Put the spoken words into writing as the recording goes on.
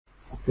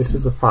This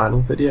is the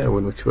final video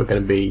in which we're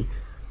going to be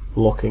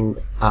looking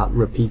at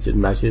repeated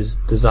measures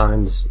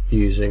designs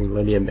using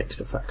linear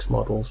mixed effects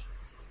models.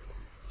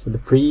 So the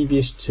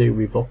previous two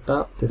we've looked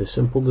at did a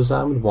simple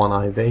design with one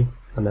IV,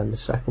 and then the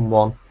second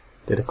one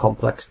did a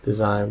complex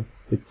design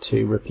with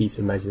two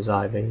repeated measures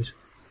IVs.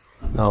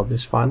 Now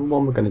this final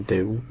one we're going to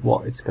do,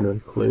 what it's going to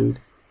include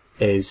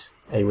is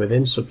a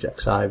within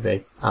subjects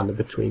IV and a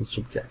between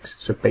subjects.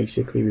 So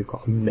basically we've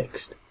got a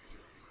mixed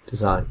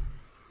design.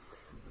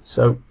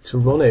 So to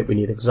run it we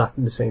need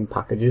exactly the same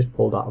packages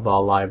pulled out of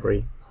our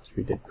library as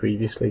we did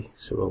previously.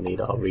 So we'll need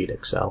our read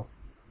Excel,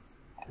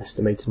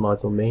 estimated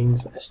marginal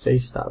means,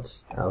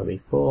 SJstats,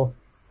 LME4,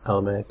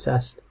 LME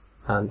test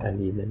and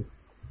MEmin.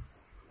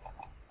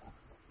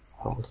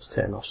 And we'll just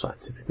turn off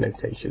scientific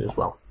notation as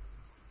well.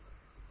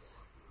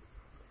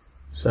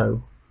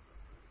 So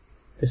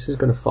this is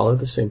going to follow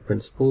the same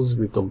principles as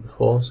we've done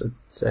before, so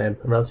it's a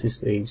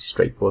relatively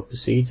straightforward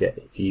procedure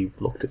if you've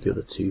looked at the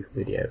other two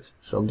videos.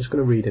 So I'm just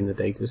going to read in the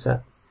data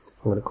set.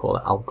 I'm going to call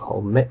it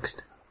alcohol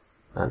mixed,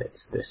 and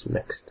it's this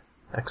mixed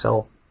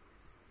Excel.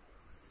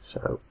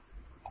 So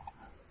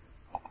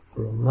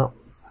run that,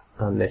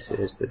 and this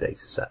is the data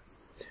set.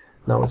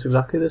 Now it's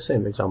exactly the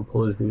same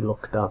example as we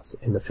looked at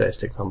in the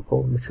first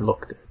example, which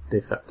looked at the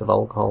effect of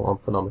alcohol on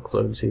phonemic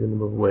fluency, the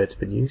number of words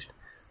produced.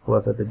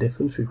 However, the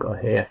difference we've got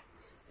here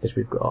is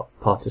we've got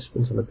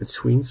participants on a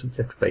between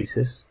subject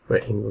basis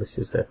where English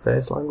is their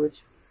first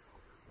language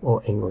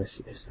or English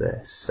is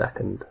their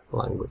second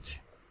language.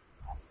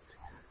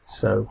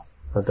 So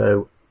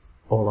although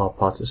all our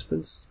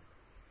participants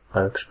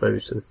are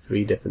exposed to the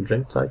three different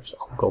drink types,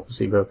 alcohol,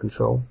 placebo,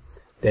 control,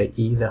 they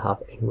either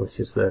have English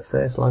as their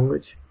first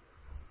language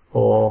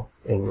or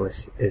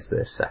English is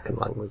their second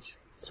language.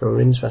 So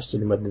we're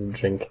interested in whether the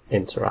drink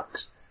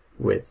interacts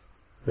with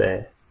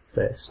their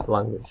first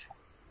language.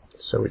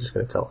 So we're just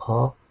going to tell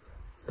R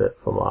that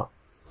from our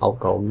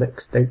alcohol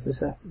mixed data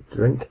set,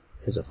 drink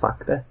is a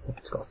factor.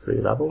 It's got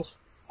 3 levels.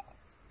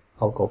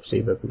 Alcohol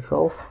placebo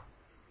control.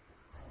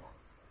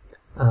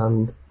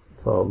 And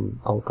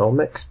from alcohol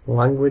mixed,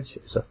 language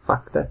is a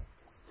factor,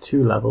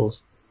 2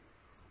 levels.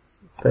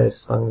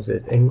 First language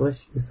is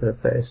English is the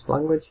first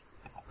language,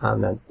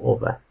 and then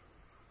other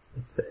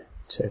if they're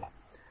 2.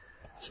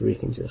 So we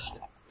can just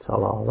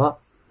tell R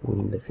that.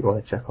 And if you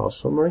want to check our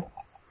summary,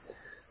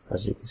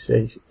 as you can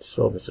see,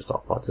 so it's just our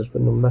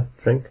participant number,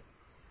 drink.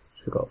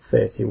 So we've got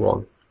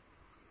 31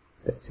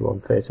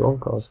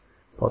 because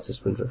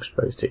participants are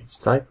exposed to each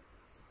type.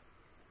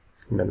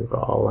 And then we've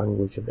got our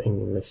language of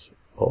English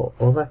or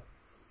other.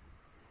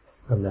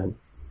 And then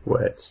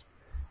words.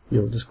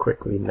 You'll just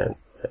quickly note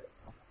that,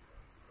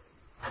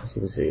 as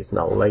you can see, it's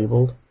now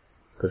labelled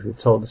because we've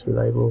told this to be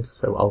labelled.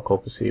 So alcohol,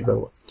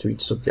 placebo, to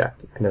each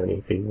subject, it can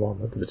only be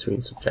one of the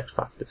between subject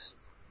factors.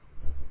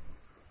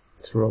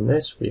 To run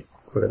this, we're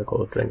going to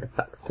call it drink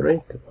effect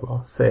 3, because we're on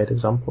our third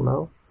example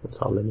now. It's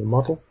our linear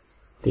model.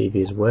 DV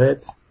is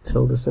words,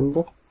 tilde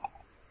symbol.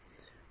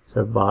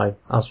 So by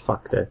as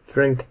factor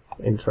drink,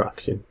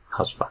 interaction,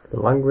 as factor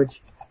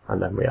language,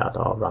 and then we add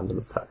our random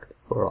effect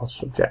for our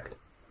subject.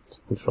 So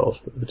controls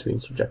for the between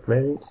subject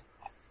variance.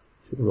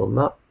 So we run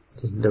that,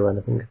 it doesn't do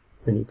anything.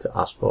 We need to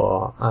ask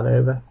for our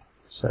ANOVA,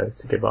 so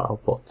to give our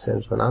output in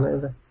terms of an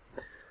ANOVA.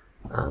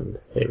 And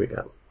here we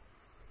go.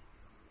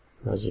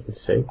 As you can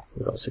see,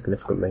 we've got a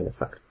significant main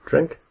effect of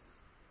drink.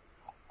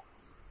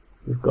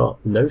 We've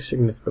got no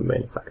significant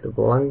main effect of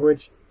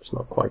language, it's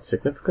not quite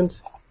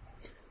significant,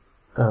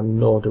 and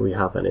nor do we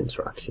have an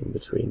interaction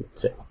between the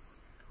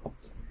two.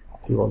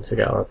 If you want to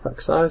get our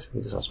effect size,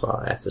 we just ask for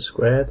our eta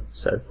squared,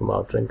 so from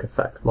our drink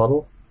effect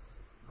model,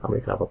 and we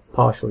can have a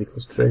partial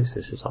equals true, so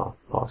this is our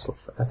partial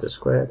for eta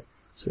squared,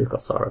 so we've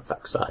got our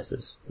effect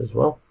sizes as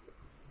well.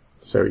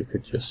 So you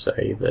could just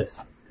say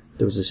this.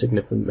 There was a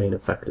significant main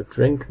effect of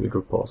drink, we'd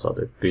report our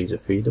degrees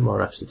of freedom,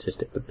 our F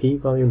statistic, the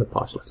p-value, and the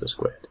partial eta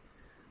squared.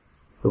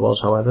 There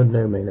was, however,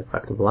 no main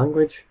effect of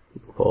language,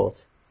 we'd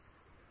report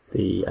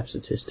the F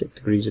statistic,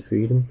 degrees of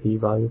freedom,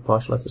 p-value,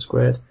 partial eta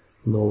squared,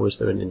 nor was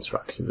there an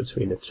interaction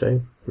between the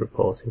two,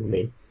 reporting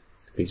the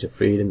degrees of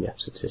freedom, the F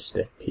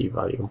statistic,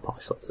 p-value, and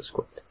partial eta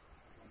squared.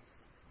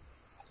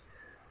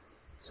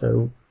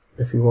 So,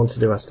 if we want to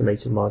do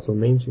estimated marginal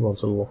means, we want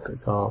to look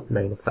at our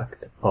main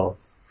effect of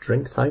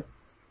drink type.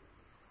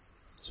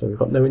 So we've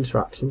got no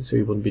interaction, so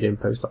we wouldn't be doing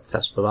post-hoc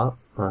tests for that,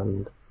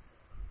 and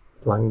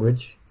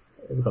language,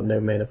 we've got no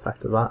main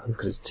effect of that, and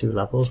because it's 2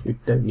 levels, we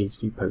don't need to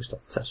do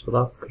post-hoc tests for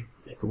that, because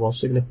if it was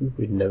significant,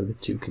 we'd know the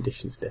 2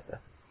 conditions differ.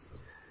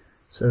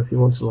 So if you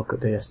want to look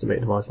at the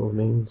estimated marginal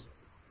means,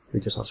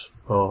 we just ask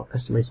for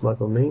estimated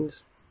marginal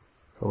means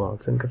from our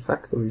drink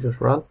effect that we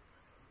just ran,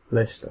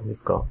 list, and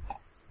we've got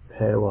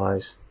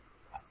pairwise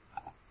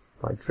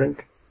by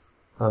drink,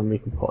 and we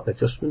can put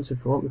adjustments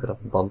if we want. We could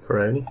have a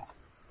Bonferroni.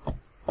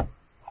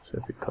 So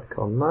if we click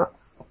on that,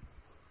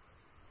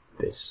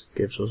 this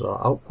gives us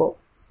our output.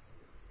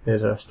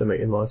 Here's our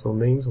estimated marginal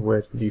means of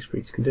words produced for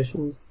each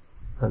condition,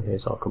 and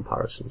here's our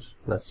comparisons.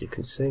 And as you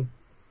can see,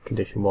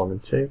 condition 1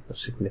 and 2 are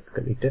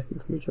significantly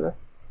different from each other.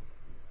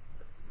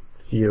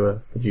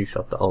 Fewer produced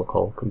after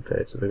alcohol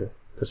compared to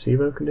the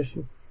placebo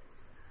condition,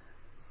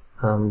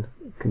 and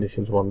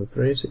conditions 1 and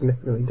 3 are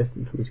significantly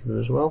different from each other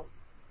as well.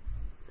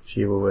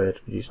 Fewer words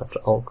produced after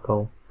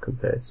alcohol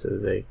compared to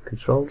the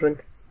control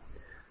drink.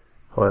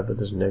 However,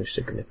 there's no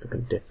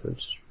significant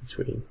difference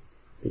between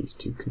these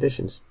two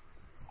conditions.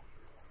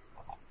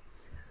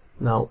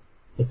 Now,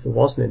 if there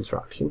was an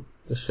interaction,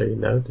 just so you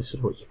know, this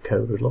is what your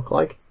code would look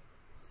like.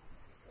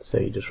 So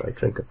you just write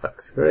drink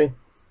effect 3.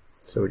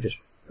 So we're just,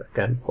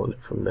 again, pulling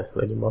it from the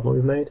linear model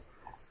we've made.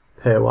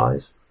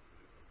 Pairwise.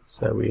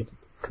 So we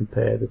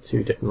compare the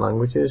two different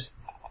languages.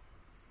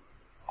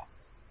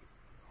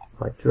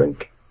 Like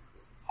drink.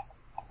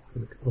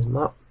 And we can run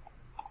that.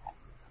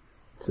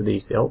 So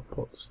these are the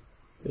outputs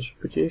this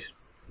will produce.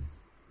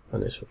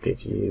 And this will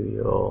give you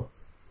your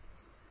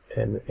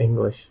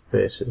English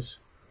versus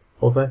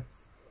other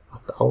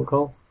after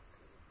alcohol.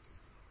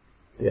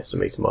 The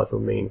estimated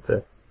marginal mean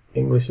for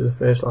English as a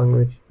first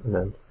language, and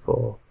then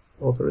for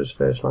other as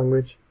first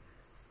language,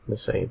 and the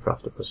same for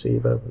after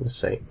placebo, and the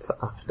same for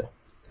after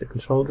the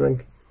control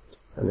drink,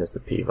 and there's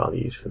the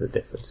p-values for the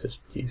differences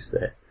produced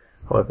there.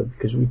 However,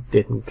 because we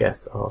didn't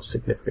get our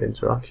significant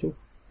interaction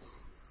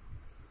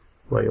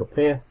way up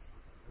here,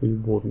 we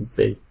wouldn't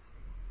be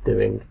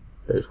doing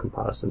those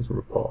comparisons and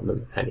reporting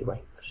them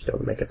anyway, because you don't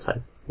want to make a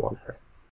type 1 error.